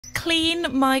clean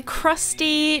my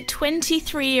crusty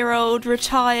 23-year-old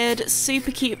retired super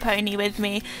cute pony with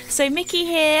me. So Mickey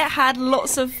here had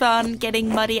lots of fun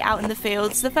getting muddy out in the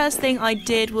fields. The first thing I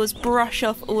did was brush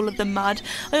off all of the mud.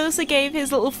 I also gave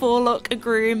his little forelock a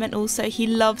groom, and also he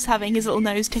loves having his little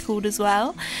nose tickled as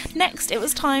well. Next it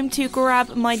was time to grab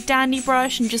my dandy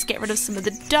brush and just get rid of some of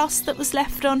the dust that was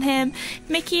left on him.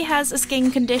 Mickey has a skin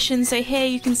condition, so here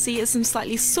you can see some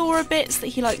slightly sorer bits that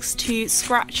he likes to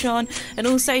scratch on, and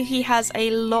also he has a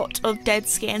lot of dead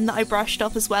skin that I brushed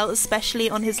off as well, especially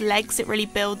on his legs. It really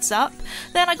builds up.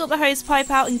 Then I got the hose pipe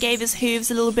out and gave his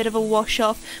hooves a little bit of a wash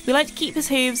off. We like to keep his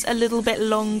hooves a little bit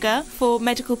longer for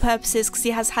medical purposes because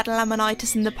he has had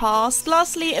laminitis in the past.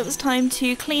 Lastly, it was time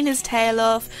to clean his tail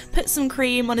off, put some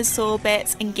cream on his sore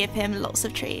bits and give him lots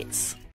of treats.